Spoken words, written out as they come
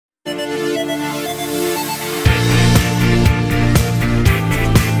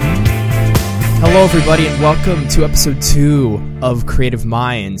Hello, everybody, and welcome to episode 2 of Creative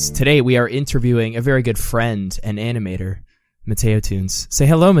Minds. Today, we are interviewing a very good friend and animator, Mateo Tunes. Say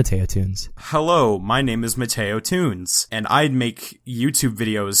hello, Mateo Tunes. Hello, my name is Mateo Tunes, and I'd make YouTube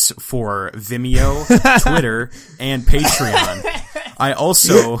videos for Vimeo, Twitter, and Patreon. I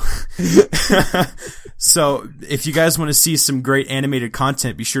also... So, if you guys want to see some great animated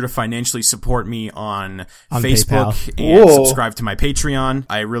content, be sure to financially support me on Facebook PayPal. and Whoa. subscribe to my Patreon.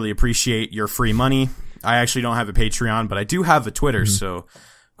 I really appreciate your free money. I actually don't have a Patreon, but I do have a Twitter, so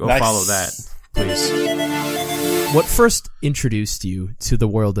go Nice. follow that, please. What first introduced you to the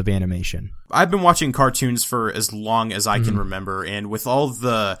world of animation? I've been watching cartoons for as long as I can remember, and with all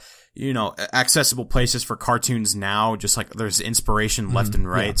the, accessible places for cartoons now, just like there's inspiration left and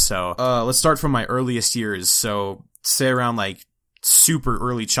right. yeah. So, let's start from my earliest years. So, say around like super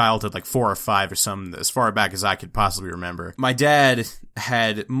early childhood, like 4 or 5 or something, as far back as I could possibly remember. My dad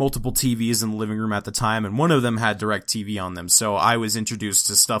had multiple TVs in the living room at the time, and one of them had DirecTV on them. So I was introduced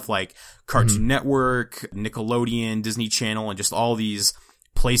to stuff like Cartoon Network, Nickelodeon, Disney Channel, and just all these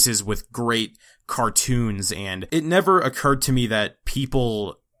places with great cartoons. And it never occurred to me that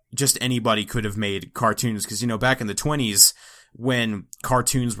just anybody could have made cartoons, because, back in the 20s, when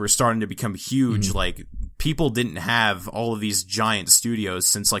cartoons were starting to become huge, like, people didn't have all of these giant studios,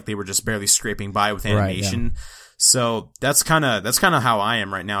 since, like, they were just barely scraping by with animation. Right, yeah. So that's kind of how I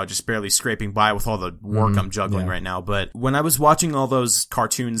am right now, just barely scraping by with all the work I'm juggling right now. But when I was watching all those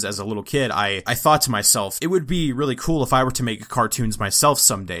cartoons as a little kid, I thought to myself, it would be really cool if I were to make cartoons myself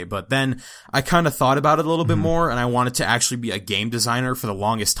someday. But then I kind of thought about it a little bit more, and I wanted to actually be a game designer for the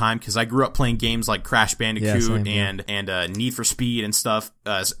longest time, because I grew up playing games like Crash Bandicoot and Need for Speed and stuff,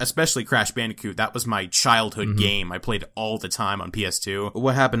 especially Crash Bandicoot. That was my childhood game. I played all the time on PS2.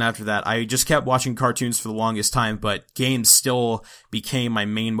 What happened after that? I just kept watching cartoons for the longest time, but games still became my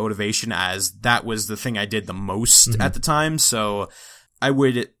main motivation, as that was the thing I did the most at the time. So I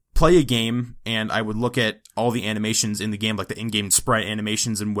would play a game and I would look at all the animations in the game, like the in-game sprite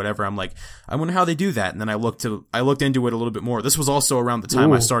animations and whatever. I'm like, I wonder how they do that. And then I looked into it a little bit more. This was also around the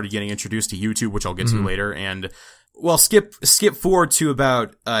time I started getting introduced to YouTube, which I'll get to later. And well, skip forward to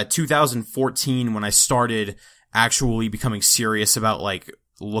about 2014, when I started actually becoming serious about like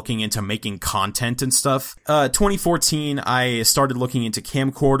looking into making content and stuff. 2014, I started looking into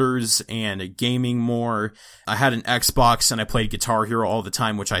camcorders and gaming more. I had an Xbox and I played Guitar Hero all the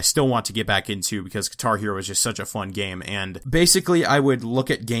time, which I still want to get back into, because Guitar Hero is just such a fun game. And basically, I would look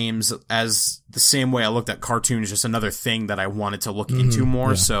at games as the same way I looked at cartoons, just another thing that I wanted to look into more.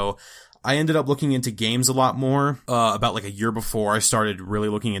 Yeah. So I ended up looking into games a lot more, about like a year before I started really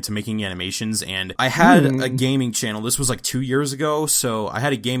looking into making animations, and I had a gaming channel. This was like 2 years ago, so I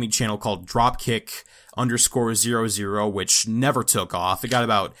had a gaming channel called Dropkick_00, which never took off. It got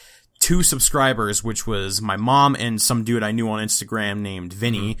about 2 subscribers, which was my mom and some dude I knew on Instagram named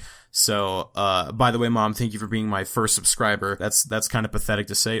Vinny. So, by the way, Mom, thank you for being my first subscriber. That's kind of pathetic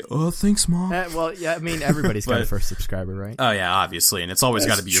to say. Oh, thanks, Mom. Well, yeah, I mean, everybody's got a first subscriber, right? Oh, yeah, obviously. And it's always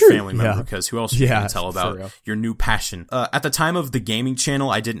got to be your family member, because who else are you going to tell about your new passion? At the time of the gaming channel,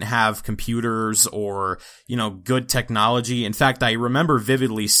 I didn't have computers or, good technology. In fact, I remember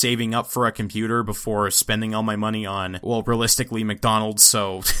vividly saving up for a computer before spending all my money on, well, realistically, McDonald's.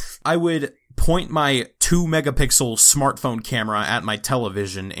 So I would point my 2-megapixel smartphone camera at my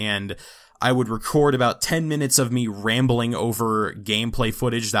television, and I would record about 10 minutes of me rambling over gameplay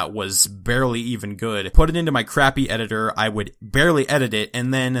footage that was barely even good, put it into my crappy editor, I would barely edit it,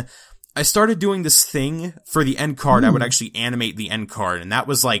 and then I started doing this thing for the end card. I would actually animate the end card, and that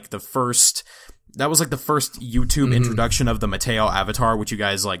was like the first YouTube introduction of the Mateo avatar, which you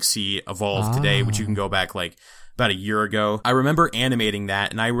guys like see evolve today, which you can go back like about a year ago. I remember animating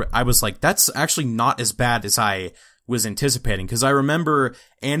that, and I was like, that's actually not as bad as I was anticipating, because I remember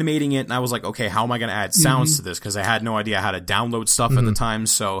animating it and I was like, okay, how am I going to add sounds to this? Because I had no idea how to download stuff at the time.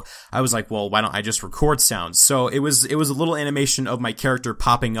 So I was like, well, why don't I just record sounds? So it was a little animation of my character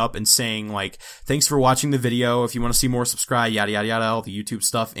popping up and saying like, thanks for watching the video. If you want to see more, subscribe, yada, yada, yada, all the YouTube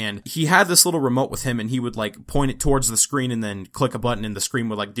stuff. And he had this little remote with him, and he would like point it towards the screen and then click a button, and the screen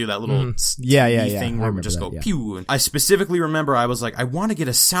would like do that little thing where it would just go pew. And I specifically remember I was like, I want to get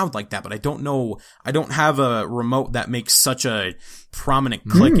a sound like that, but I don't have a remote that makes such a prominent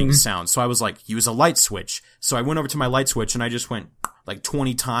clicking sound. So I was like, use a light switch. So I went over to my light switch and I just went like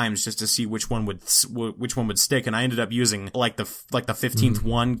 20 times just to see which one would stick. And I ended up using like the 15th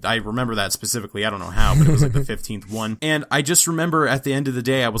one. I remember that specifically. I don't know how, but it was like the 15th one. And I just remember at the end of the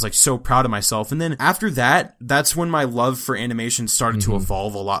day, I was like so proud of myself. And then after that, that's when my love for animation started to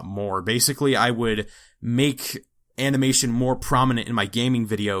evolve a lot more. Basically, I would make animation more prominent in my gaming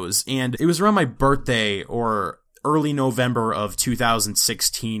videos. And it was around my birthday or early November of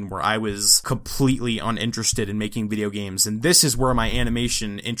 2016 where I was completely uninterested in making video games. And this is where my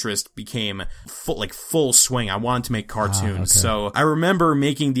animation interest became full swing. I wanted to make cartoons. So I remember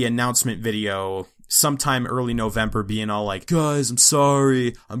making the announcement video sometime early November, being all like, guys, I'm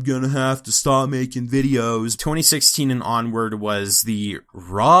sorry, I'm gonna have to stop making videos. 2016 and onward was the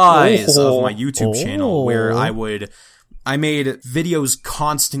rise of my YouTube channel, where I made videos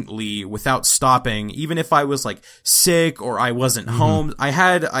constantly without stopping, even if I was like sick or I wasn't home. I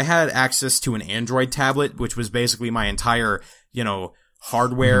had access to an Android tablet, which was basically my entire,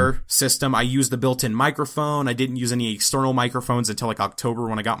 hardware system. I used the built-in microphone. I didn't use any external microphones until like October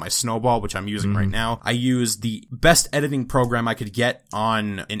when I got my Snowball, which I'm using right now. I used the best editing program I could get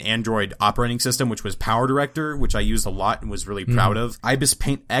on an Android operating system, which was Power Director, which I used a lot and was really proud of. IBIS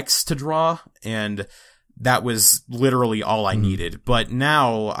Paint X to draw, and that was literally all I needed. But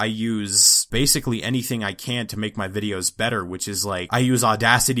now I use basically anything I can to make my videos better, which is like, I use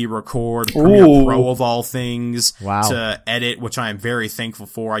Audacity Record, Premiere Pro of all things, to edit, which I am very thankful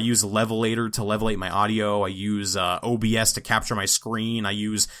for. I use Levelator to levelate my audio. I use OBS to capture my screen. I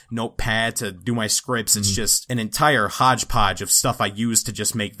use Notepad to do my scripts. It's just an entire hodgepodge of stuff I use to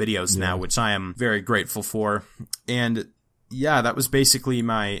just make videos now, which I am very grateful for. And yeah, that was basically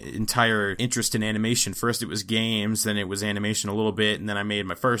my entire interest in animation. First it was games, then it was animation a little bit, and then I made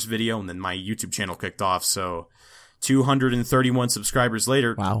my first video, and then my YouTube channel kicked off. So 231 subscribers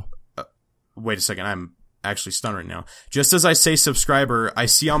later. Wow. Wait a second, I'm actually stunned right now. Just as I say subscriber, I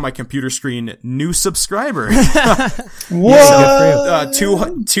see on my computer screen, new subscriber. What?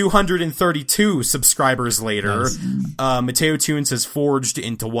 232 subscribers later. Nice. Mateo Tunes has forged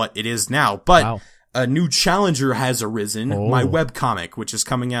into what it is now. But a new challenger has arisen, my webcomic, which is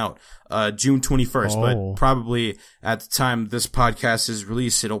coming out June 21st, but probably at the time this podcast is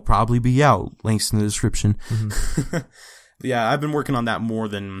released, it'll probably be out. Links in the description. Yeah, I've been working on that more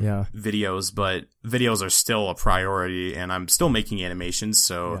than videos, but videos are still a priority, and I'm still making animations,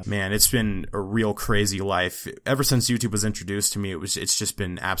 so man, it's been a real crazy life. Ever since YouTube was introduced to me, it's just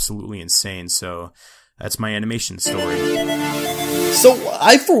been absolutely insane, so that's my animation story. So,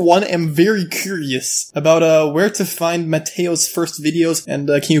 I for one am very curious about where to find Mateo's first videos, and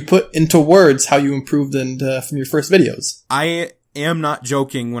can you put into words how you improved from your first videos? I am not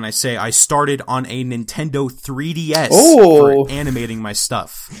joking when I say I started on a Nintendo 3DS for animating my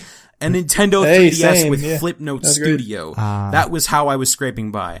stuff. A Nintendo 3DS with Flipnote Studio. That was how I was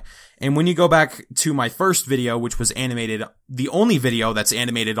scraping by. And when you go back to my first video, which was animated, the only video that's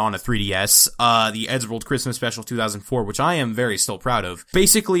animated on a 3DS, the Eddsworld Christmas Special 2004, which I am very still proud of.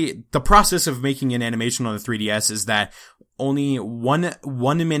 Basically, the process of making an animation on the 3DS is that only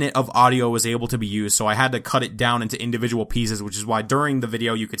one minute of audio was able to be used, so I had to cut it down into individual pieces, which is why during the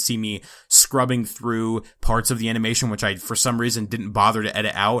video you could see me scrubbing through parts of the animation, which I, for some reason, didn't bother to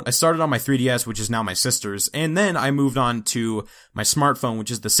edit out. I started on my 3DS, which is now my sister's, and then I moved on to my smartphone,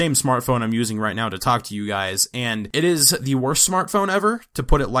 which is the same smartphone I'm using right now to talk to you guys, and it is the worst smartphone ever, to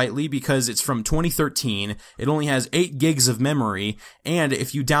put it lightly, because it's from 2013, it only has 8 gigs of memory, and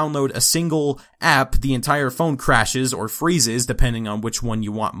if you download a single app, the entire phone crashes or freezes, depending on which one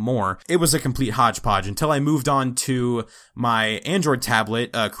you want more. It was a complete hodgepodge until I moved on to my Android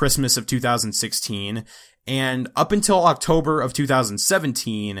tablet, Christmas of 2016, and up until October of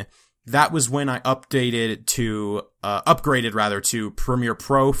 2017, that was when I upgraded to Premiere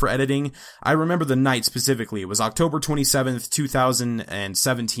Pro for editing. I remember the night specifically. It was October 27th,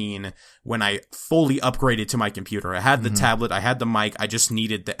 2017 when I fully upgraded to my computer. I had the tablet, I had the mic, I just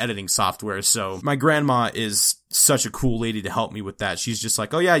needed the editing software. So my grandma is such a cool lady to help me with that. She's just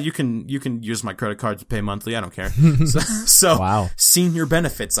like, oh yeah, you can use my credit card to pay monthly. I don't care. So senior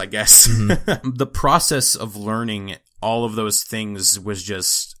benefits, I guess. The process of learning all of those things was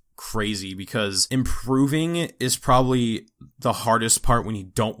just crazy, because improving is probably the hardest part when you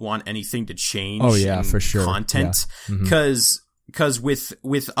don't want anything to change. For sure. Content. Because with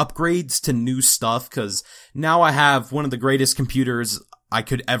upgrades to new stuff, because now I have one of the greatest computers I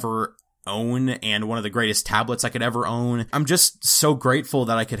could ever own and one of the greatest tablets I could ever own. I'm just so grateful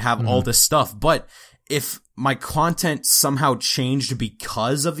that I could have all this stuff. But if my content somehow changed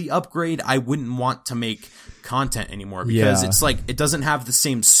because of the upgrade, I wouldn't want to make content anymore, because it's like it doesn't have the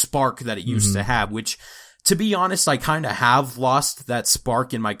same spark that it used to have, which, to be honest, I kind of have lost that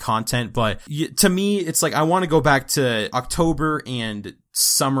spark in my content. But to me, it's like I want to go back to October and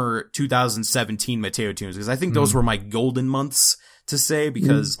summer 2017 Mateo Tunes, because I think those were my golden months to say,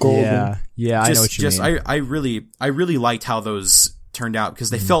 because I know what you mean. I really liked how those turned out because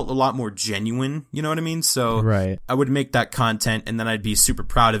they felt a lot more genuine, you know what I mean? So I would make that content and then I'd be super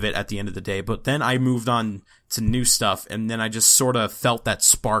proud of it at the end of the day. But then I moved on to new stuff and then I just sort of felt that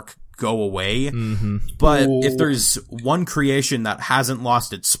spark go away. But if there's one creation that hasn't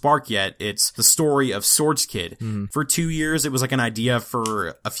lost its spark yet, it's the story of Swords Kid. For 2 years, it was like an idea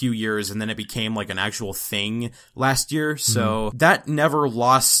for a few years, and then it became like an actual thing last year. So that never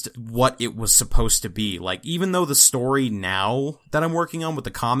lost what it was supposed to be. Like, even though the story now that I'm working on with the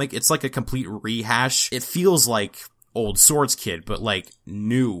comic, it's like a complete rehash, it feels like old Swords Kid, but like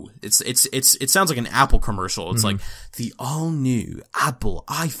new. It sounds like an Apple commercial. It's like the all new Apple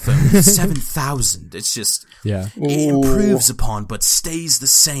iPhone 7000. It's just, it improves upon, but stays the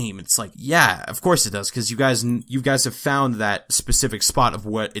same. It's like, yeah, of course it does. Cause you guys have found that specific spot of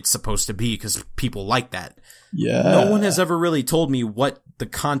what it's supposed to be. Cause people like that. Yeah. No one has ever really told me what the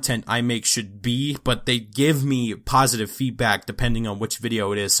content I make should be, but they give me positive feedback depending on which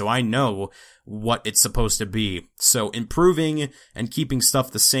video it is. So I know what it's supposed to be. So improving and keeping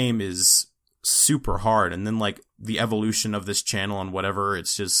stuff the same is super hard. And then like the evolution of this channel and whatever,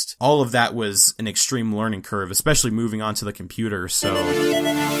 it's just all of that was an extreme learning curve, especially moving on to the computer. So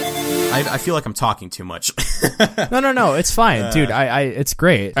I feel like I'm talking too much. No, it's fine, dude. It's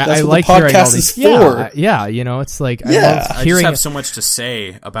great. I like the hearing all podcast these. is for. Yeah, you know, it's like Yeah. I love hearing. I just have so much to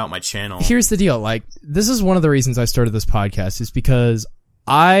say about my channel. Here's the deal. Like, this is one of the reasons I started this podcast, is because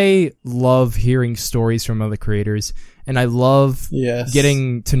I love hearing stories from other creators, and I love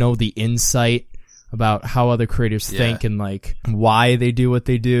getting to know the insight about how other creators think and like why they do what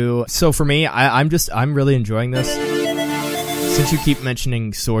they do. So for me, I'm really enjoying this. Since you keep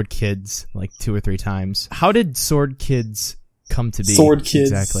mentioning Sword Kids like 2 or 3 times, how did Sword Kids come to be? Sword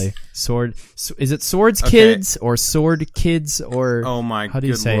Kids. Exactly. Is it Swords Kids or Sword Kids or? Oh my how do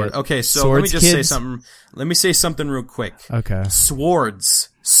you good say lord. it? Okay, so Swords let me just Kids? say something. Let me say something real quick. Okay. Swords.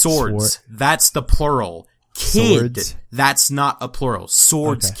 That's the plural. Kid. Swords. That's not a plural.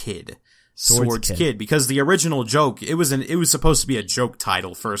 Swords Kid. Swords Kid, because the original joke, it was supposed to be a joke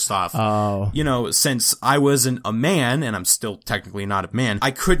title first off. Oh. You know, since I wasn't a man, and I'm still technically not a man, I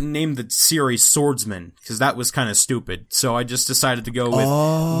couldn't name the series Swordsman, because that was kind of stupid. So I just decided to go with,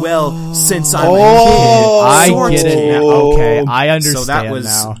 well, since I'm a kid, I get it now. Okay, I understand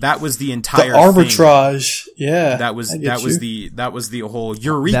so that was the entire the arbitrage. thing. Yeah. That was the whole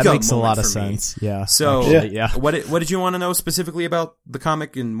eureka That makes a lot of for me. sense. Yeah. So, yeah. What did you want to know specifically about the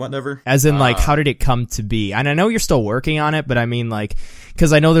comic and whatever? As in, like, how did it come to be? And I know you're still working on it, but I mean, like,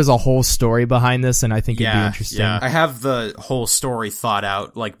 because I know there's a whole story behind this, and I think it'd be interesting. Yeah, I have the whole story thought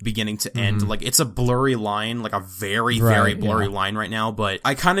out, like, beginning to end. Like, it's a blurry line, like a very, very blurry line right now, but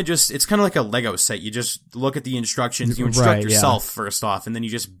I kind of it's kind of like a Lego set. You just look at the instructions, you instruct yourself first off, and then you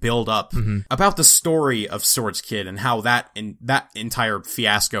just build up about the story of Swords Kid and how that entire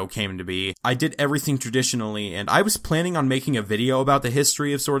fiasco came to be. I did everything traditionally, and I was planning on making a video about the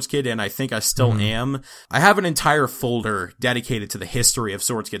history of Swords Kid, and I think I still am. I have an entire folder dedicated to the history of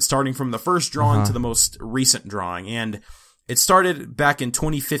Swords Kid, starting from the first drawing to the most recent drawing, and it started back in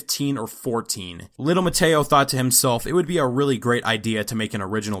 2015 or 14. Little Mateo thought to himself, it would be a really great idea to make an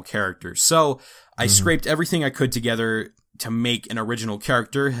original character. So I scraped everything I could together to make an original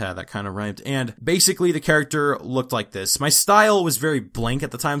character. That kind of rhymed. And basically the character looked like this. My style was very blank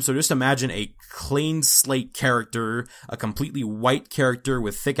at the time, so just imagine a clean slate character, a completely white character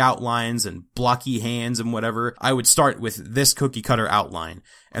with thick outlines and blocky hands and whatever. I would start with this cookie cutter outline,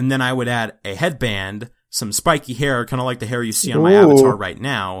 and then I would add a headband, some spiky hair, kind of like the hair you see on my avatar right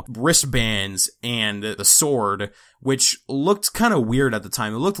now, wristbands, and the sword, which looked kind of weird at the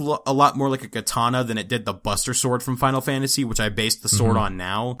time. It looked a lot more like a katana than it did the Buster Sword from Final Fantasy, which I based the sword on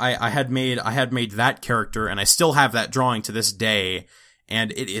now. I had made that character, and I still have that drawing to this day,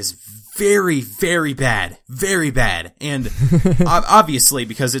 and it is very, very bad. Very bad. And obviously,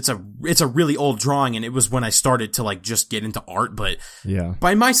 because it's a really old drawing, and it was when I started to like just get into art, but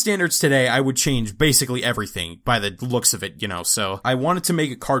by my standards today, I would change basically everything by the looks of it, you know. So I wanted to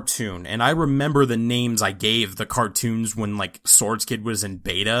make a cartoon, and I remember the names I gave the cartoons when like Swords Kid was in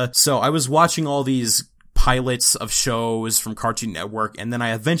beta. So I was watching all these pilots of shows from Cartoon Network, and then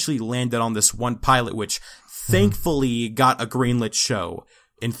I eventually landed on this one pilot, which thankfully got a greenlit show,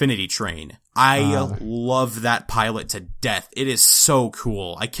 Infinity Train. I love that pilot to death. It is so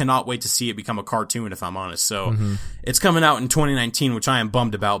cool. I cannot wait to see it become a cartoon, if I'm honest. So it's coming out in 2019, which I am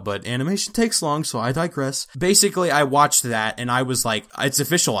bummed about, but animation takes long, so I digress. Basically, I watched that and I was like, it's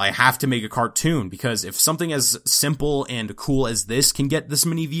official. I have to make a cartoon, because if something as simple and cool as this can get this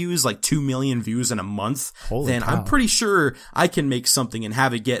many views, like 2 million views in a month, then I'm pretty sure I can make something and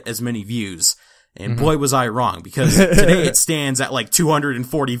have it get as many views. And boy, was I wrong, because today it stands at like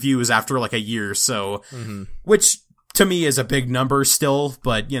 240 views after like a year or so, which to me is a big number still,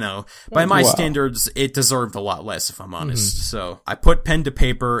 but you know, by my standards, it deserved a lot less, if I'm honest. So I put pen to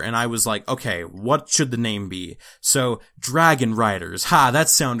paper and I was like, okay, what should the name be? So Dragon Riders. That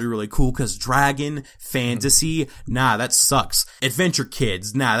sounded really cool, because dragon, fantasy, nah, that sucks. Adventure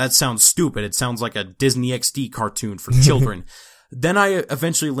Kids, nah, that sounds stupid. It sounds like a Disney XD cartoon for children. Then I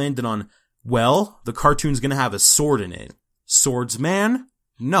eventually landed on, well, the cartoon's gonna have a sword in it. Swordsman?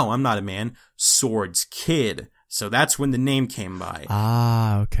 No, I'm not a man. Swords Kid. So that's when the name came by.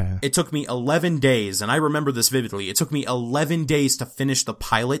 Okay. It took me 11 days, and I remember this vividly. It took me 11 days to finish the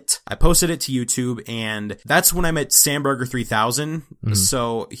pilot. I posted it to YouTube, and that's when I met Samburger 3000.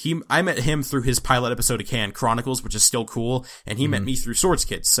 So I met him through his pilot episode of Can Chronicles, which is still cool, and he met me through Swords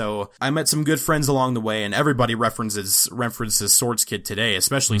Kid. So I met some good friends along the way, and everybody references Swords Kid today,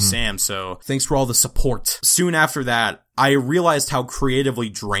 especially Sam. So thanks for all the support. Soon after that, I realized how creatively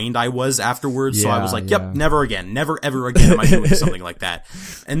drained I was afterwards, so I was like, yep, never again. Never ever again am I doing something like that.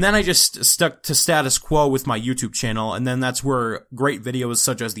 And then I just stuck to status quo with my YouTube channel, and then that's where great videos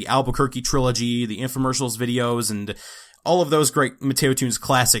such as the Albuquerque trilogy, the infomercials videos, and all of those great Mateo Tunes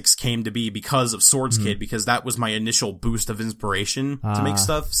classics came to be because of Swords Kid, because that was my initial boost of inspiration to make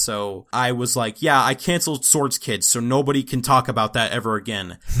stuff. So I was like, yeah, I canceled Swords Kid, so nobody can talk about that ever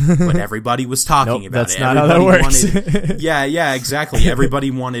again. But everybody was talking about that's it. Not everybody how that works. wanted, yeah, exactly. Everybody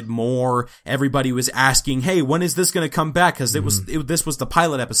wanted more. Everybody was asking, hey, when is this going to come back? Cause this was the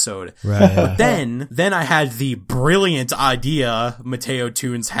pilot episode. Right. But then I had the brilliant idea Mateo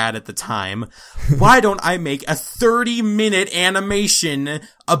Tunes had at the time. Why don't I make a 30-minute animation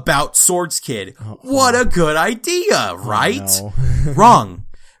about Swords Kid? What a good idea, right? Wrong.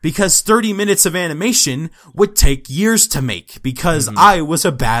 Because 30 minutes of animation would take years to make, because I was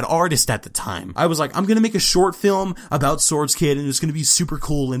a bad artist at the time. I was like, I'm gonna make a short film about Swords Kid, and it's gonna be super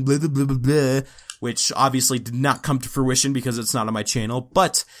cool and blah, blah, blah, blah, blah. Which obviously did not come to fruition because it's not on my channel.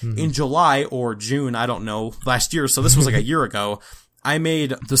 But in July or June, I don't know, last year, so this was like a year ago, I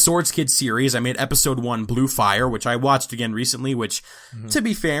made the Swords Kid series. I made episode 1, Blue Fire, which I watched again recently, which, to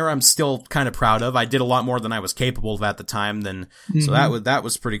be fair, I'm still kind of proud of. I did a lot more than I was capable of at the time. So that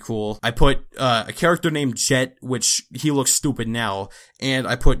was pretty cool. I put, a character named Jet, which he looks stupid now, and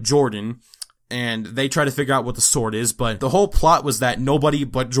I put Jordan, and they try to figure out what the sword is, but the whole plot was that nobody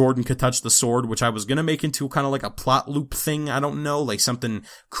but Jordan could touch the sword, which I was gonna make into kind of like a plot loop thing. I don't know, like something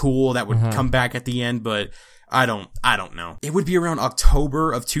cool that would come back at the end, but I don't know. It would be around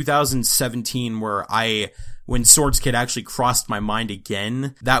October of 2017 when Swords Kid actually crossed my mind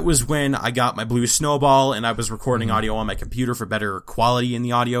again. That was when I got my Blue Snowball and I was recording audio on my computer for better quality in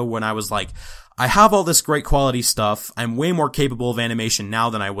the audio, when I was like, I have all this great quality stuff. I'm way more capable of animation now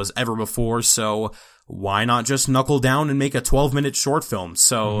than I was ever before, so why not just knuckle down and make a 12-minute short film?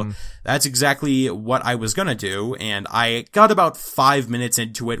 So that's exactly what I was gonna do, and I got about 5 minutes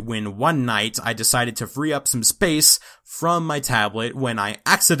into it when one night I decided to free up some space from my tablet when I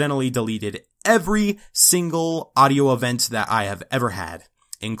accidentally deleted every single audio event that I have ever had,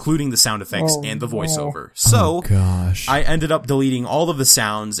 including the sound effects and the voiceover. So I ended up deleting all of the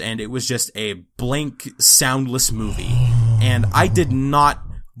sounds, and it was just a blank, soundless movie. And I did not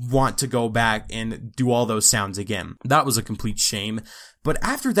want to go back and do all those sounds again. That was a complete shame. But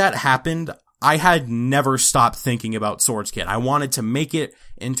after that happened, I had never stopped thinking about Swords Kid. I wanted to make it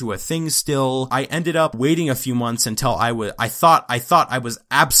into a thing still. I ended up waiting a few months until I thought I was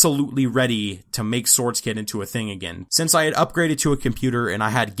absolutely ready to make Swords Kid into a thing again. Since I had upgraded to a computer and I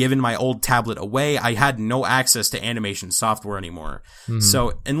had given my old tablet away, I had no access to animation software anymore.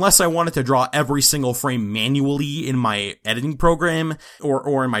 So unless I wanted to draw every single frame manually in my editing program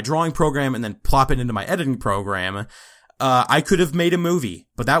or in my drawing program and then plop it into my editing program, I could have made a movie,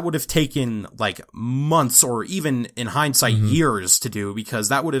 but that would have taken like months or even in hindsight years to do, because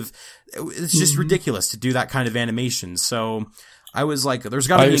it's just ridiculous to do that kind of animation. So I was like, there's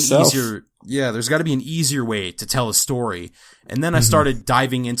gotta be an easier way to tell a story. And then I started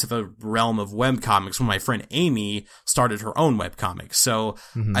diving into the realm of webcomics when my friend Amy started her own webcomic. So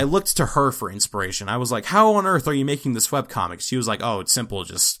I looked to her for inspiration. I was like, how on earth are you making this webcomic? She was like, oh, it's simple.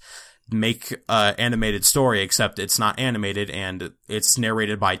 Just make animated story, except it's not animated and it's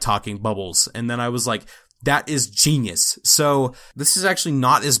narrated by talking bubbles. And then I was like, that is genius. So this is actually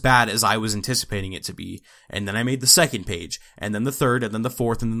not as bad as I was anticipating it to be. And then I made the second page, and then the third, and then the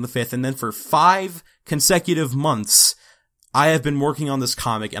fourth, and then the fifth, and then for 5 consecutive months, I have been working on this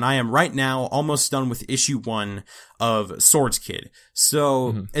comic, and I am right now almost done with issue 1 of Swords Kid.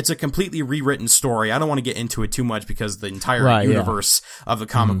 So it's a completely rewritten story. I don't want to get into it too much because the entire universe of the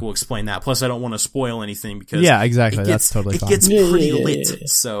comic will explain that. Plus, I don't want to spoil anything because exactly. That's totally fine. It gets pretty lit.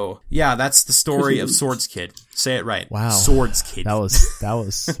 So yeah, that's the story of Swords Kid. Say it right. Wow, Swords Kid. That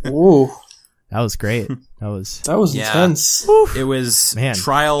was. Ooh. That was great. That was intense. It was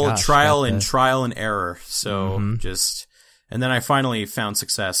trial and error. So and then I finally found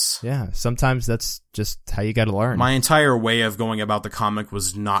success. Yeah, sometimes that's just how you got to learn. My entire way of going about the comic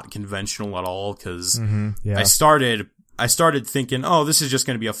was not conventional at all because I started thinking, oh, this is just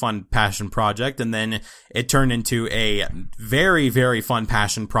going to be a fun passion project. And then it turned into a very, very fun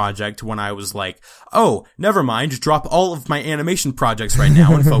passion project when I was like, oh, never mind, drop all of my animation projects right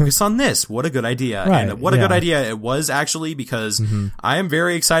now and focus on this. What a good idea. Right, and what a good idea it was actually because I am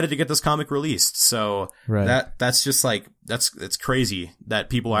very excited to get this comic released. So that's just like, it's crazy that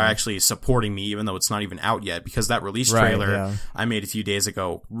people are actually supporting me even though it's not even out yet because that release trailer I made a few days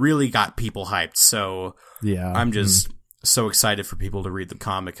ago really got people hyped. So I'm just so excited for people to read the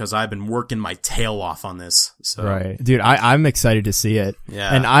comic because I've been working my tail off on this. So dude, I'm excited to see it.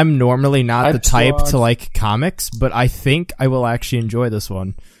 Yeah. And I'm normally not the type to like comics, but I think I will actually enjoy this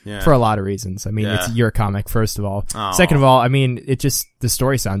one for a lot of reasons. I mean, it's your comic, first of all. Aww. Second of all, I mean, the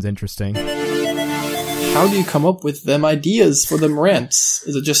story sounds interesting. How do you come up with them ideas for them rants?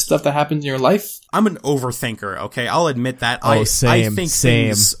 Is it just stuff that happens in your life? I'm an overthinker, okay? I'll admit that. I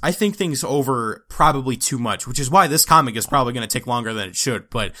think things over probably too much, which is why this comic is probably going to take longer than it should.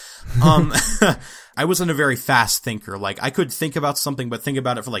 But, I wasn't a very fast thinker. Like, I could think about something, but think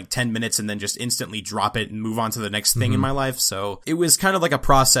about it for like 10 minutes and then just instantly drop it and move on to the next thing in my life. So it was kind of like a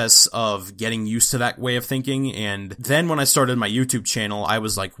process of getting used to that way of thinking. And then when I started my YouTube channel, I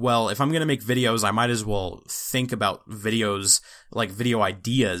was like, well, if I'm going to make videos, I might as well think about videos, like video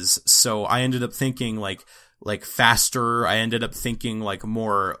ideas. So I ended up thinking like faster. I ended up thinking like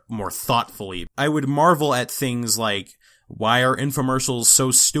more thoughtfully. I would marvel at things like, why are infomercials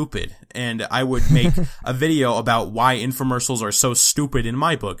so stupid? And I would make a video about why infomercials are so stupid in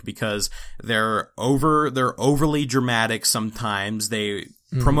my book because they're overly dramatic sometimes. They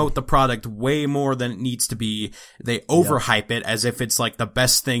promote the product way more than it needs to be. They overhype it as if it's like the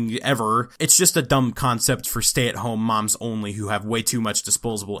best thing ever. It's just a dumb concept for stay-at-home moms only who have way too much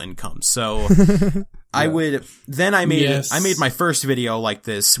disposable income. So I made my first video like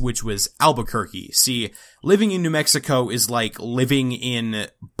this, which was Albuquerque. See, living in New Mexico is like living in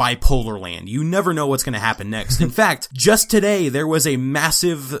bipolar land. You never know what's going to happen next. In fact, just today, there was a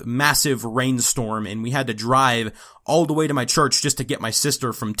massive, massive rainstorm and we had to drive all the way to my church just to get my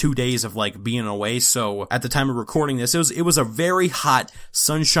sister from 2 days of like being away. So at the time of recording this, it was a very hot,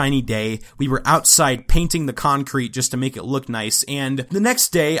 sunshiny day. We were outside painting the concrete just to make it look nice. And the next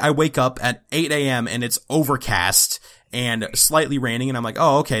day I wake up at 8 a.m. and it's overcast and slightly raining. And I'm like,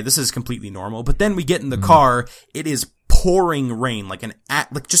 oh, okay, this is completely normal. But then we get in the car. It is pouring rain, like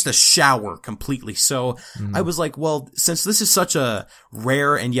just a shower completely. So I was like, well, since this is such a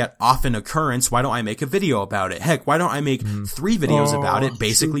rare and yet often occurrence, why don't I make a video about it? Heck, why don't I make 3 videos about it,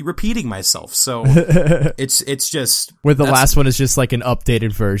 basically repeating myself? So it's just with the last one is just like an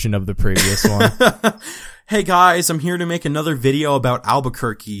updated version of the previous one. Hey guys, I'm here to make another video about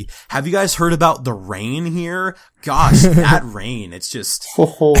Albuquerque. Have you guys heard about the rain here? Gosh, that rain, it's just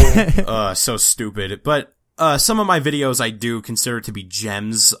so stupid. But some of my videos I do consider to be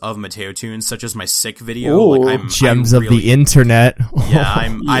gems of Mateo Tunes, such as my sick video. Ooh, like gems of the internet.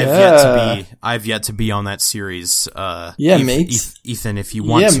 Yeah, I've yet to be on that series. Mate. Ethan, if you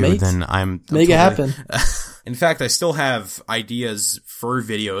want to, then I'm make it happen. In fact, I still have ideas for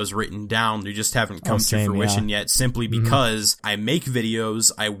videos written down. They just haven't come to fruition yet, simply because I make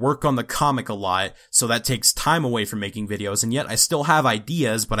videos, I work on the comic a lot, so that takes time away from making videos, and yet I still have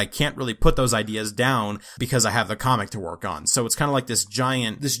ideas, but I can't really put those ideas down because I have the comic to work on. So it's kind of like this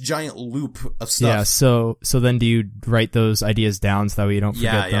giant loop of stuff. Yeah, so then do you write those ideas down so that way you don't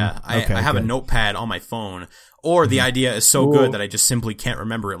forget them? Yeah. I have a notepad on my phone. Or the idea is so good that I just simply can't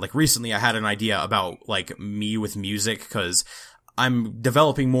remember it. Like recently I had an idea about like me with music because I'm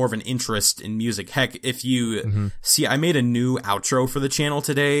developing more of an interest in music. Heck, if you see, I made a new outro for the channel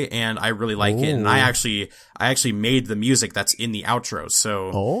today and I really like it. And I actually made the music that's in the outro. So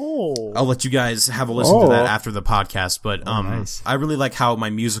I'll let you guys have a listen to that after the podcast. But, nice. I really like how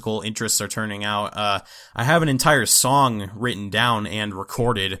my musical interests are turning out. I have an entire song written down and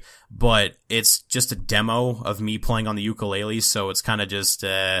recorded, but it's just a demo of me playing on the ukulele. So it's kind of just,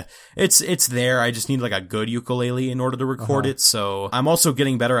 it's there. I just need like a good ukulele in order to record it. So So I'm also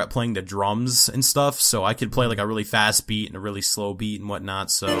getting better at playing the drums and stuff. So I could play like a really fast beat and a really slow beat and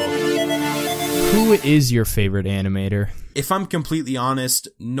whatnot. So who is your favorite animator? If I'm completely honest,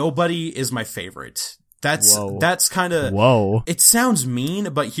 nobody is my favorite. That's kind of, it sounds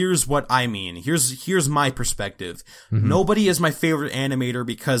mean, but here's what I mean. Here's my perspective. Mm-hmm. Nobody is my favorite animator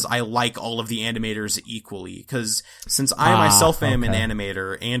because I like all of the animators equally. Cause since I myself am an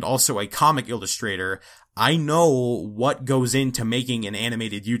animator and also a comic illustrator, I know what goes into making an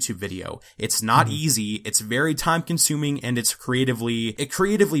animated YouTube video. It's not easy. It's very time consuming and it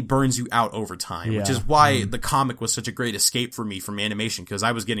creatively burns you out over time, which is why the comic was such a great escape for me from animation, because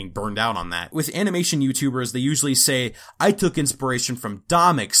I was getting burned out on that. With animation YouTubers, they usually say, I took inspiration from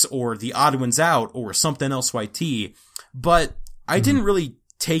Domix or The Odd Ones Out or something else YT, but I didn't really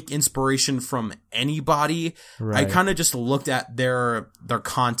take inspiration from anybody. Right. I kind of just looked at their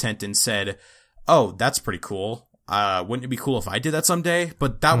content and said, oh, that's pretty cool. Wouldn't it be cool if I did that someday?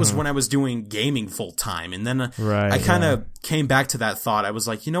 But that was when I was doing gaming full time. And then I kind of came back to that thought. I was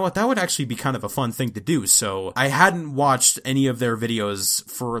like, you know what? That would actually be kind of a fun thing to do. So I hadn't watched any of their videos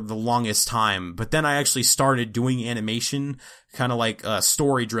for the longest time. But then I actually started doing animation, kind of like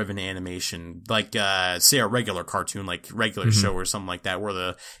story-driven animation, like say a regular cartoon, like regular show or something like that, where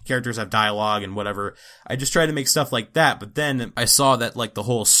the characters have dialogue and whatever. I just tried to make stuff like that. But then I saw that like the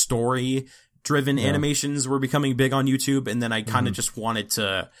whole story-driven animations were becoming big on YouTube, and then I kind of just wanted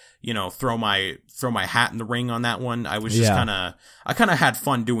to, you know, throw my hat in the ring on that one. I was just I kind of had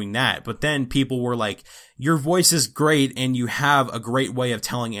fun doing that. But then people were like, your voice is great and you have a great way of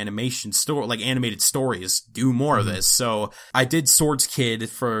telling animated stories. Do more of this. So I did Swords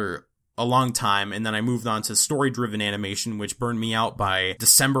Kid for a long time, and then I moved on to story-driven animation, which burned me out by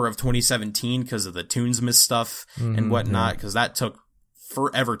December of 2017 because of the Toonsmith stuff and whatnot, because that took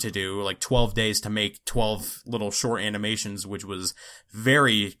forever to do, like 12 days to make 12 little short animations, which was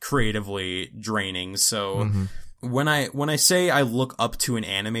very creatively draining. So when I say I look up to an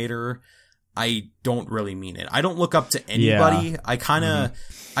animator, I don't really mean it. I don't look up to anybody. I kind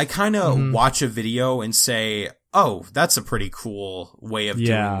of watch a video and say, oh, that's a pretty cool way of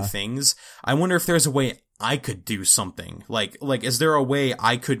doing things. I wonder if there's a way I could do something. Like, is there a way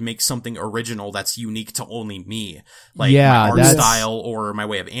I could make something original that's unique to only me? Like my art style or my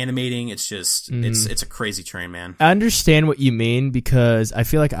way of animating. It's just, it's a crazy train, man. I understand what you mean, because I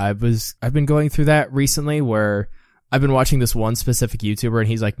feel like I've been going through that recently, where I've been watching this one specific YouTuber and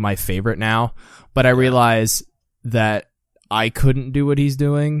he's like my favorite now, but I realize that I couldn't do what he's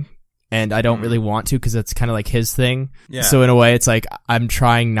doing. And I don't really want to, because that's kind of like his thing. Yeah. So in a way, it's like I'm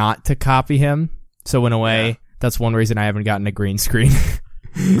trying not to copy him. So in a way, that's one reason I haven't gotten a green screen,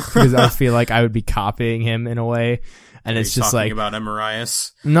 because I feel like I would be copying him in a way. And it's just like about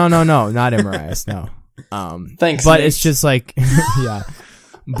Emirias. No, not Emirias. No. Thanks. But it's just like,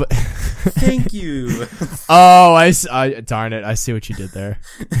 But thank you. Oh, I darn it! I see what you did there.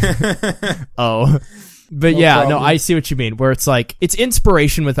 But I see what you mean, where it's like, it's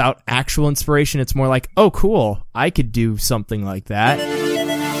inspiration without actual inspiration. It's more like, oh, cool, I could do something like that.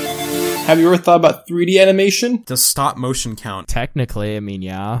 Have you ever thought about 3D animation? Does stop motion count? Technically, I mean,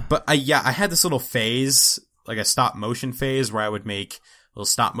 yeah. But I had this little phase, like a stop motion phase, where I would make little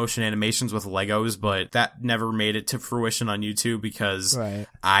stop motion animations with Legos, but that never made it to fruition on YouTube because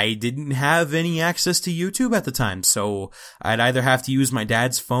I didn't have any access to YouTube at the time. So I'd either have to use my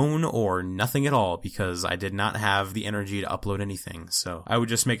dad's phone or nothing at all, because I did not have the energy to upload anything. So I would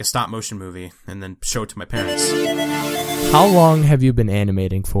just make a stop motion movie and then show it to my parents. How long have you been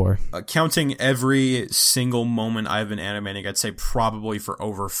animating for? Counting every single moment I've been animating, I'd say probably for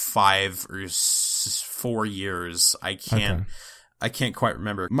over 5 or 4 years. I can't quite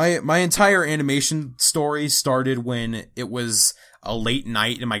remember. My entire animation story started when it was a late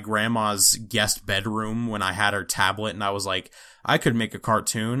night in my grandma's guest bedroom when I had her tablet, and I was like, I could make a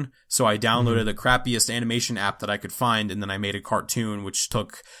cartoon. So I downloaded the crappiest animation app that I could find, and then I made a cartoon, which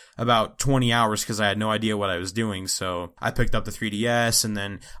took about 20 hours because I had no idea what I was doing. So I picked up the 3DS, and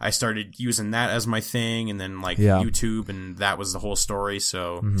then I started using that as my thing, and then YouTube, and that was the whole story.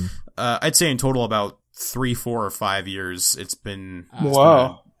 So I'd say in total about 3, 4, or 5 years it's been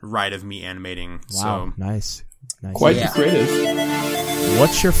a ride of me animating. Wow, so nice. Quite creative.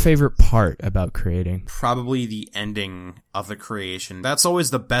 What's your favorite part about creating? Probably the ending of the creation. That's always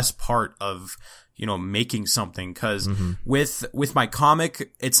the best part of, making something, because with my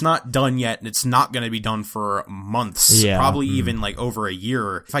comic, it's not done yet, and it's not going to be done for months, probably even like over a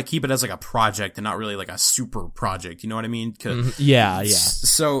year, if I keep it as like a project and not really like a super project, you know what I mean? Yeah.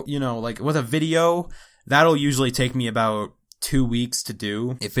 So, like with a video, that'll usually take me about 2 weeks to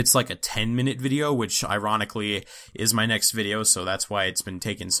do. If it's like a 10-minute video, which ironically is my next video, so that's why it's been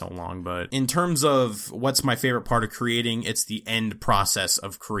taking so long. But in terms of what's my favorite part of creating, it's the end process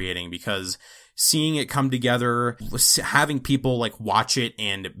of creating, because seeing it come together, having people like watch it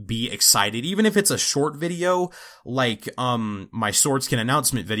and be excited, even if it's a short video, like my Swordskin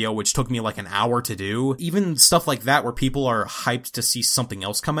announcement video, which took me like an hour to do, even stuff like that where people are hyped to see something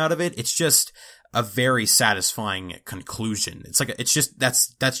else come out of it, it's just a very satisfying conclusion. It's like, it's just,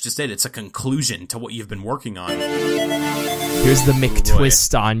 that's just it. It's a conclusion to what you've been working on. Here's the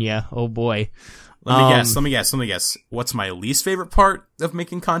McTwist on ya. Oh boy. Let me guess. What's my least favorite part of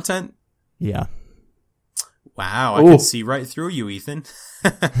making content? Yeah. Wow, I can see right through you, Ethan.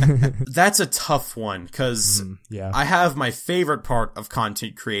 That's a tough one, because I have my favorite part of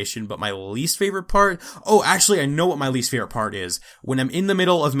content creation, but my least favorite part... Oh, actually, I know what my least favorite part is. When I'm in the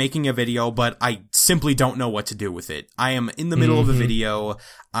middle of making a video, but I simply don't know what to do with it. I am in the middle of a video,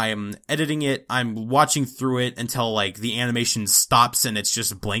 I am editing it, I'm watching through it until, like, the animation stops and it's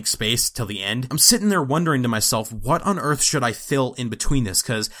just blank space till the end. I'm sitting there wondering to myself, what on earth should I fill in between this?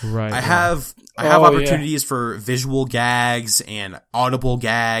 Because I have opportunities for visual gags and audible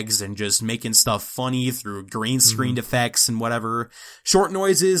gags and just making stuff funny through green screen effects and whatever. Short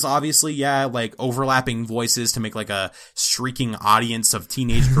noises, obviously, like overlapping voices to make like a shrieking audience of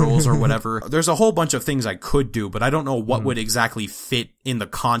teenage girls or whatever. There's a whole bunch of things I could do, but I don't know what would exactly fit in the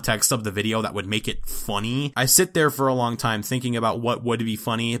context of the video that would make it funny. I sit there for a long time thinking about what would be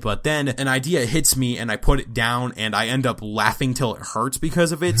funny, but then an idea hits me and I put it down and I end up laughing till it hurts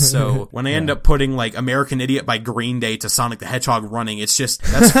because of it. So when I end up putting like American Idiot by Green Day to Sonic the Hedgehog running, it's just,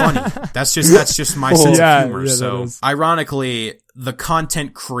 that's funny. That's just my sense of humor. So ironically, the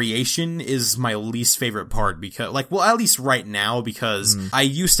content creation is my least favorite part, because like, well, at least right now, because I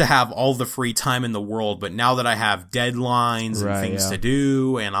used to have all the free time in the world, but now that I have deadlines and things to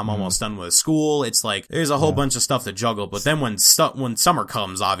do and I'm almost done with school, it's like there's a whole bunch of stuff to juggle. But then when summer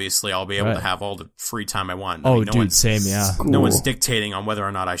comes, obviously I'll be able to have all the free time I want. I mean, same. No one's dictating on whether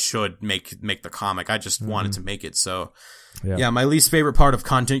or not I should make the comic. I just wanted to make it. So my least favorite part of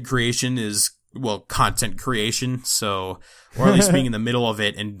content creation is, well, content creation, so, or at least being in the middle of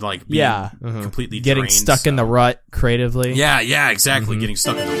it and like being completely getting drained, stuck in the rut creatively. Yeah, exactly. Getting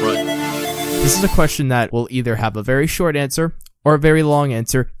stuck in the rut. This is a question that will either have a very short answer or a very long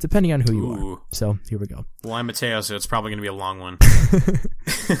answer, depending on who you are. So here we go. Well, I'm Mateo, so it's probably going to be a long one.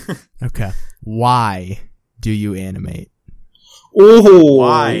 Okay. Why do you animate?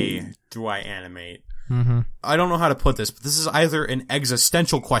 Why do I animate? I don't know how to put this, but this is either an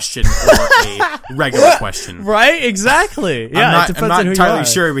existential question or a regular question. Right? Exactly. Yeah, I'm not entirely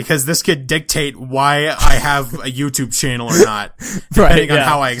sure, because this could dictate why I have a YouTube channel or not, depending on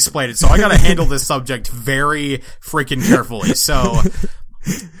how I explain it. So I gotta handle this subject very freaking carefully. So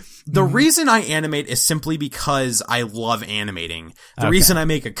the reason I animate is simply because I love animating. The reason I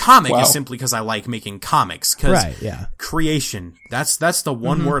make a comic is simply because I like making comics. Creation. That's the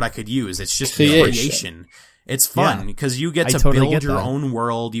one word I could use. It's just creation. It's fun because you get to build your own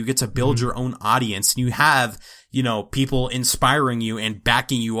world. You get to build your own audience, and you have, people inspiring you and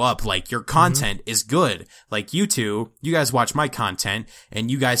backing you up. Like, your content is good. Like, you two, you guys watch my content and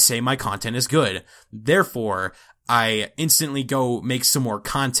you guys say my content is good. Therefore, I instantly go make some more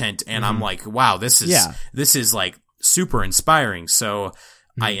content and I'm like, wow, this is like super inspiring. So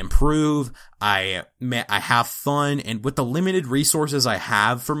I improve, I have fun, and with the limited resources I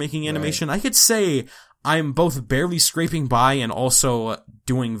have for making animation, I could say I'm both barely scraping by and also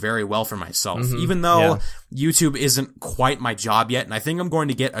doing very well for myself, even though YouTube isn't quite my job yet. And I think I'm going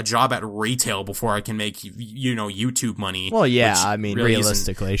to get a job at retail before I can make, YouTube money. Well, I mean, really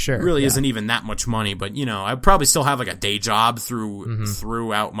realistically, isn't even that much money, but I probably still have like a day job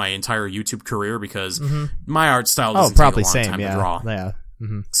throughout my entire YouTube career, because my art style doesn't take a long time to draw. Yeah.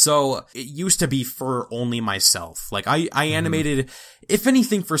 So it used to be for only myself. Like I animated, if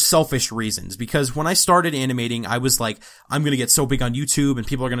anything, for selfish reasons, because when I started animating, I was like, I'm going to get so big on YouTube and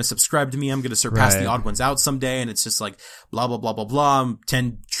people are going to subscribe to me. I'm going to surpass the Odd Ones Out someday. And it's just like blah, blah, blah, blah, blah. I'm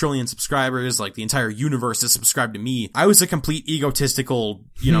 10 trillion subscribers. Like the entire universe is subscribed to me. I was a complete egotistical,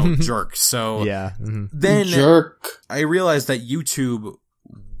 jerk. So then I realized that YouTube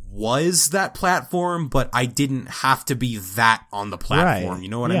was that platform, but I didn't have to be that on the platform. You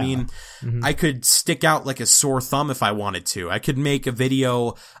know what I mean? I could stick out like a sore thumb if I wanted to. I could make a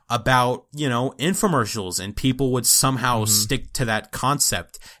video about, infomercials, and people would somehow stick to that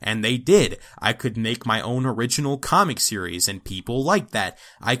concept, and they did. I could make my own original comic series, and people liked that.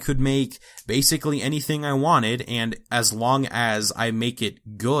 I could make basically anything I wanted, and as long as I make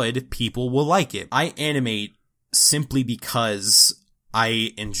it good, people will like it. I animate simply because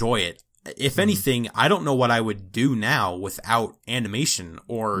I enjoy it. If anything, I don't know what I would do now without animation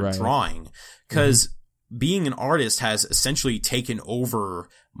or drawing, because being an artist has essentially taken over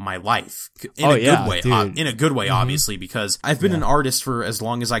my life in a good way. In a good way, obviously, because I've been an artist for as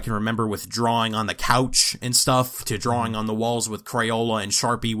long as I can remember, with drawing on the couch and stuff to drawing on the walls with Crayola and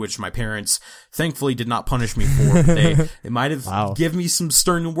Sharpie, which my parents thankfully did not punish me for. They might have given me some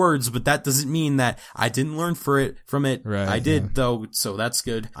stern words, but that doesn't mean that I didn't learn from it. I did though, so that's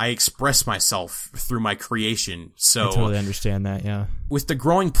good. I express myself through my creation. So I totally understand that. Yeah. With the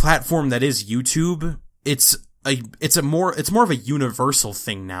growing platform that is YouTube, it's more of a universal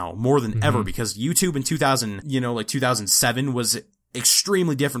thing now, more than ever, because YouTube in 2007 was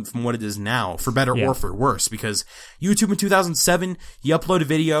extremely different from what it is now, for better or for worse, because YouTube in 2007, you upload a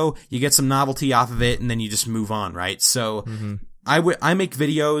video, you get some novelty off of it, and then you just move on, right? So I make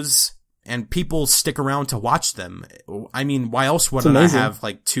videos and people stick around to watch them. I mean, why else would I have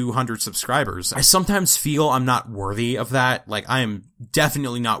like 200 subscribers? I sometimes feel I'm not worthy of that. Like, I am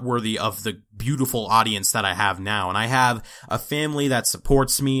definitely not worthy of the beautiful audience that I have now. And I have a family that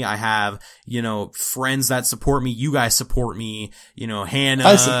supports me. I have, friends that support me. You guys support me. Hannah,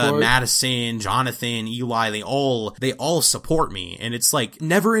 Madison, Jonathan, Eli, they all support me. And it's like,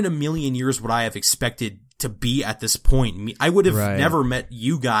 never in a million years would I have expected to be at this point. I would have never met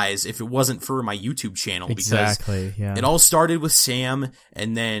you guys if it wasn't for my YouTube channel. Exactly. Because it all started with Sam,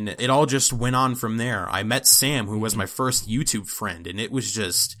 and then it all just went on from there. I met Sam, who was my first YouTube friend, and it was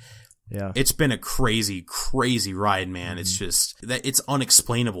just, it's been a crazy, crazy ride, man. It's just, it's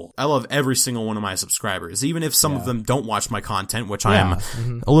unexplainable. I love every single one of my subscribers, even if some of them don't watch my content, which I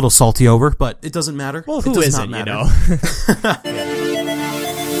am a little salty over, but it doesn't matter. Well, who isn't,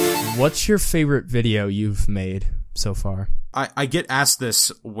 What's your favorite video you've made so far? I get asked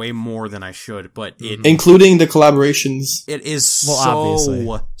this way more than I should, but including the collaborations. It is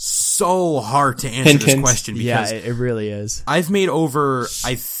so hard to answer this question, because it really is. I've made over,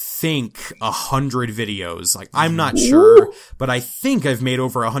 I think, 100 videos. Like, I'm not sure, but I think I've made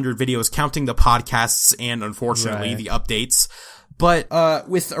over 100 videos, counting the podcasts and, unfortunately, the updates. But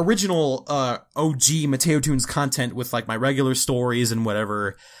with original OG Mateo Tunes content, with like my regular stories and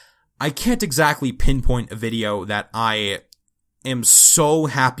whatever, I can't exactly pinpoint a video that I am so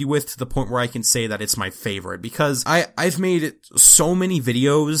happy with to the point where I can say that it's my favorite, because I've made so many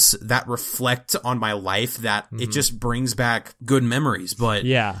videos that reflect on my life that it just brings back good memories. But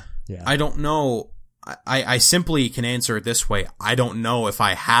I don't know. I simply can answer it this way. I don't know if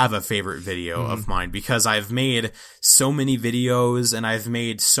I have a favorite video of mine, because I've made so many videos and I've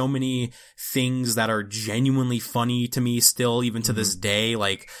made so many things that are genuinely funny to me still, even to this day.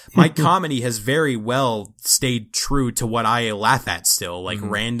 Like, my comedy has very well stayed true to what I laugh at still, like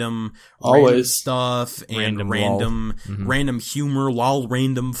random stuff and random humor, lol,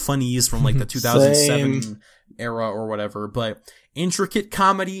 random funnies from like the 2007 era or whatever. But intricate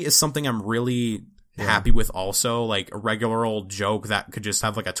comedy is something I'm really happy with also, like a regular old joke that could just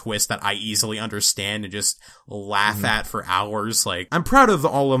have like a twist that I easily understand and just laugh at for hours. Like, I'm proud of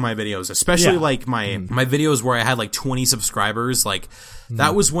all of my videos, especially like my videos where I had like 20 subscribers. Like,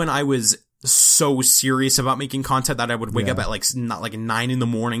 that was when I was so serious about making content that I would wake up at like 9 in the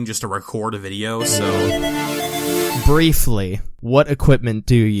morning just to record a video. So briefly, what equipment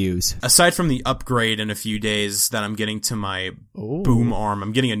do you use? Aside from the upgrade in a few days that I'm getting to my boom arm,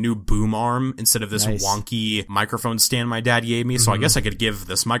 I'm getting a new boom arm instead of this wonky microphone stand my dad gave me. So I guess I could give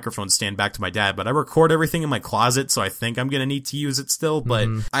this microphone stand back to my dad, but I record everything in my closet, so I think I'm going to need to use it still. But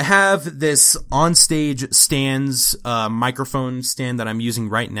I have this onstage stands microphone stand that I'm using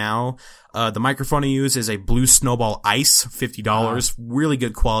right now. The microphone I use is a Blue Snowball Ice, $50, really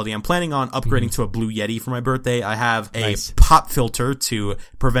good quality. I'm planning on upgrading to a Blue Yeti for my birthday. I have a pop filter to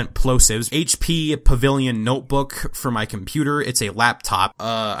prevent plosives, HP Pavilion notebook for my computer. It's a laptop.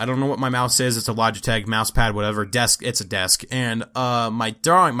 I don't know what my mouse is. It's a Logitech mousepad, whatever. Desk. It's a desk. And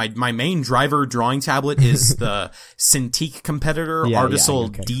my main driver drawing tablet is the Cintiq Competitor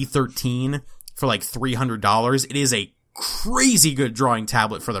Artisol D13 for like $300. It is a crazy good drawing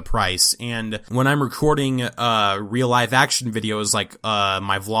tablet for the price. And when I'm recording real live action videos like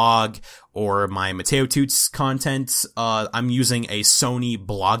my vlog or my Mateo Toots content, I'm using a Sony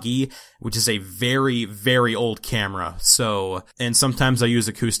Bloggie, which is a very, very old camera. So, and sometimes I use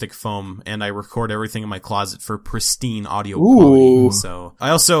acoustic foam, and I record everything in my closet for pristine audio quality. So, I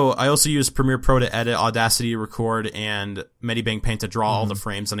also use Premiere Pro to edit, Audacity to record, and Medibang Paint to draw all the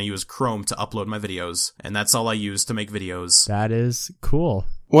frames, and I use Chrome to upload my videos. And that's all I use to make videos. That is cool.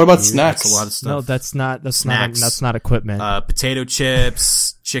 What about snacks? That's a lot of stuff. No, that's not equipment. Potato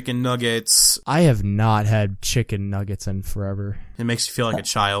chips, chicken nuggets. I have not had chicken nuggets in forever. It makes you feel like a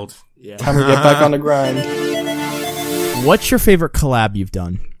child. Yeah. Time to get back on the grind. What's your favorite collab you've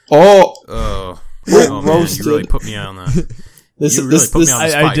done? Oh man, you really put me on that.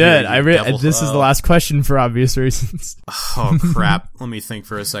 I did. This is the last question for obvious reasons. Oh crap! Let me think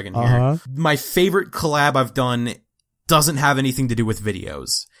for a second here. My favorite collab I've done doesn't have anything to do with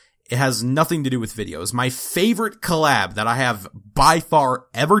videos. It has nothing to do with videos. My favorite collab that I have by far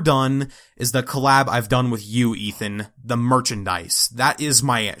ever done is the collab I've done with you, Ethan, the merchandise. That is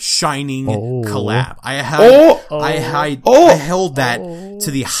my shining collab. I held that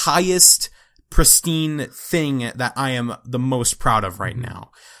to the highest pristine thing that I am the most proud of right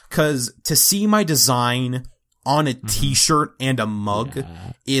now. 'Cause to see my design on a t-shirt and a mug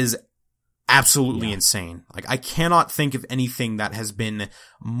is absolutely insane. Like, I cannot think of anything that has been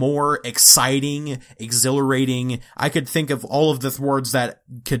more exciting, exhilarating. I could think of all of the words that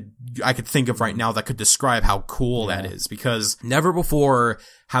I could think of right now that could describe how cool that is, because never before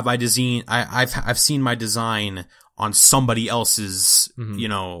have I've seen my design on somebody else's,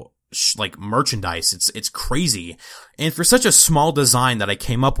 like merchandise. It's crazy. And for such a small design that I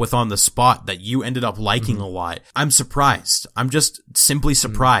came up with on the spot that you ended up liking a lot, I'm surprised. I'm just simply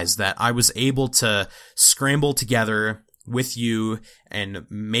surprised that I was able to scramble together with you and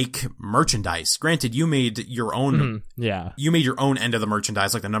make merchandise. Granted, you made your own, you made your own end of the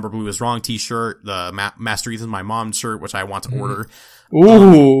merchandise, like the Number Blue is Wrong t-shirt, the Master Ethan My Mom shirt, which I want to order.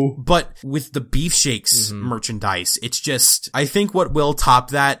 Ooh. But with the Beef Shakes merchandise, it's just, I think what will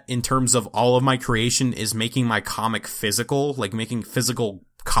top that in terms of all of my creation is making my comic physical, like making physical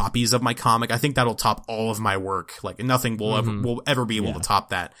copies of my comic. I think that'll top all of my work. Like, nothing will ever be able to top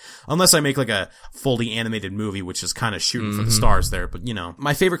that. Unless I make like a fully animated movie, which is kind of shooting for the stars there. But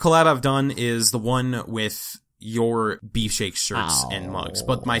my favorite collab I've done is the one with your Beef Shake shirts and mugs.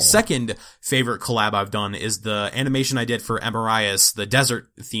 But my second favorite collab I've done is the animation I did for Emirias, the desert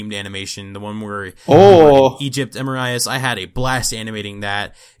themed animation, the one where in Egypt, Emirias. I had a blast animating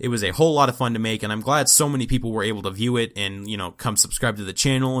that. It was a whole lot of fun to make, and I'm glad so many people were able to view it and, come subscribe to the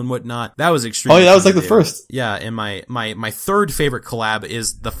channel and whatnot. That was extremely fun. That was like the first. Yeah, and my third favorite collab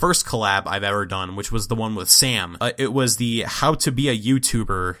is the first collab I've ever done, which was the one with Sam. It was the How to Be a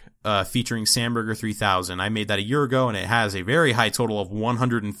YouTuber featuring Samburger 3000. I made that a year ago, and it has a very high total of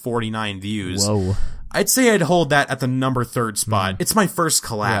 149 views. Whoa. I'd say I'd hold that at the number 3 spot. It's my first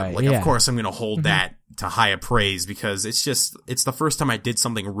collab. Right, of course I'm going to hold that to higher praise, because it's the first time I did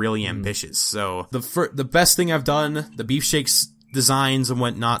something really ambitious. So the best thing I've done, the Beef Shakes designs and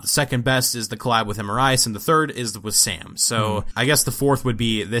whatnot. The second best is the collab with Emirias, and the third is with Sam. So I guess the fourth would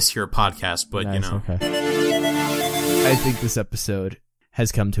be this here podcast, but Okay. I think this episode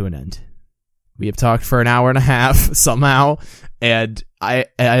has come to an end. We have talked for an hour and a half somehow, and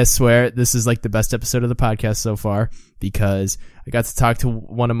I swear this is like the best episode of the podcast so far, because I got to talk to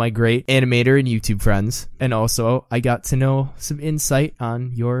one of my great animator and YouTube friends, and also I got to know some insight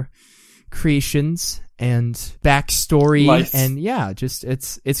on your creations and backstory. Life. And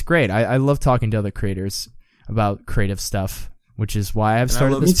it's great. I love talking to other creators about creative stuff, which is why I've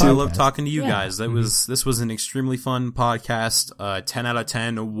started this podcast. I love talking to you guys. This was an extremely fun podcast. 10 out of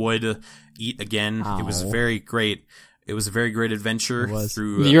 10 would eat again. It was very great. It was a very great adventure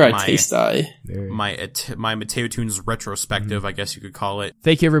through my Mateo Tunes retrospective, I guess you could call it.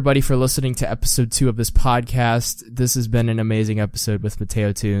 Thank you, everybody, for listening to episode 2 of this podcast. This has been an amazing episode with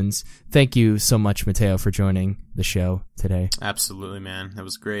Mateo Tunes. Thank you so much, Mateo, for joining the show today. Absolutely, man. It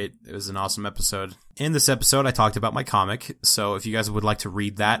was great. It was an awesome episode. In this episode, I talked about my comic, so if you guys would like to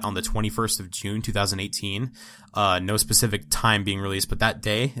read that on the 21st of June, 2018, no specific time being released, but that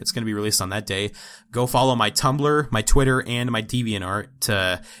day, it's going to be released on that day, go follow my Tumblr, my Twitter, and my DeviantArt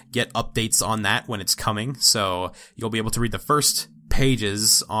to get updates on that when it's coming, so you'll be able to read the first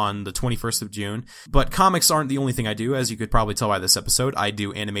pages on the 21st of June. But comics aren't the only thing I do, as you could probably tell by this episode. I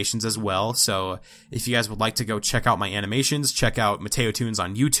do animations as well, so if you guys would like to go check out my animations, check out Mateo Tunes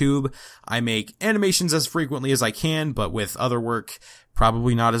on YouTube. I make animations as frequently as I can, but with other work,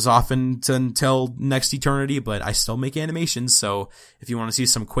 probably not as often until next eternity, but I still make animations, so if you want to see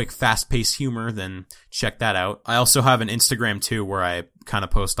some quick, fast-paced humor, then check that out. I also have an Instagram, too, where I kind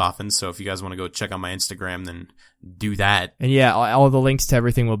of post often, so if you guys want to go check out my Instagram, then do that. And yeah, all the links to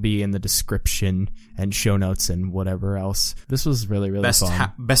everything will be in the description and show notes and whatever else. This was really, really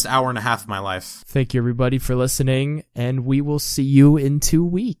fun. Best hour and a half of my life. Thank you, everybody, for listening, and we will see you in 2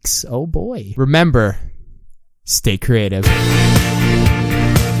 weeks. Oh, boy. Remember, stay creative.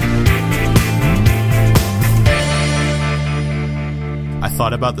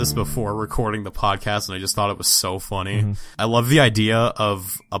 thought about this before recording the podcast, and I just thought it was so funny. Mm-hmm. I love the idea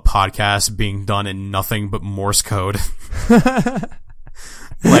of a podcast being done in nothing but Morse code.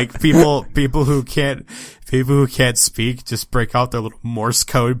 Like people who can't speak just break out their little Morse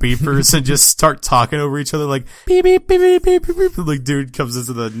code beepers and just start talking over each other like beep beep beep beep beep beep. beep. Like dude comes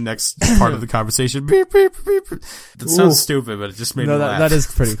into the next part of the conversation. Beep beep beep. beep. That sounds stupid, but it just made me laugh. That is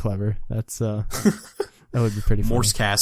pretty clever. That's that would be pretty funny.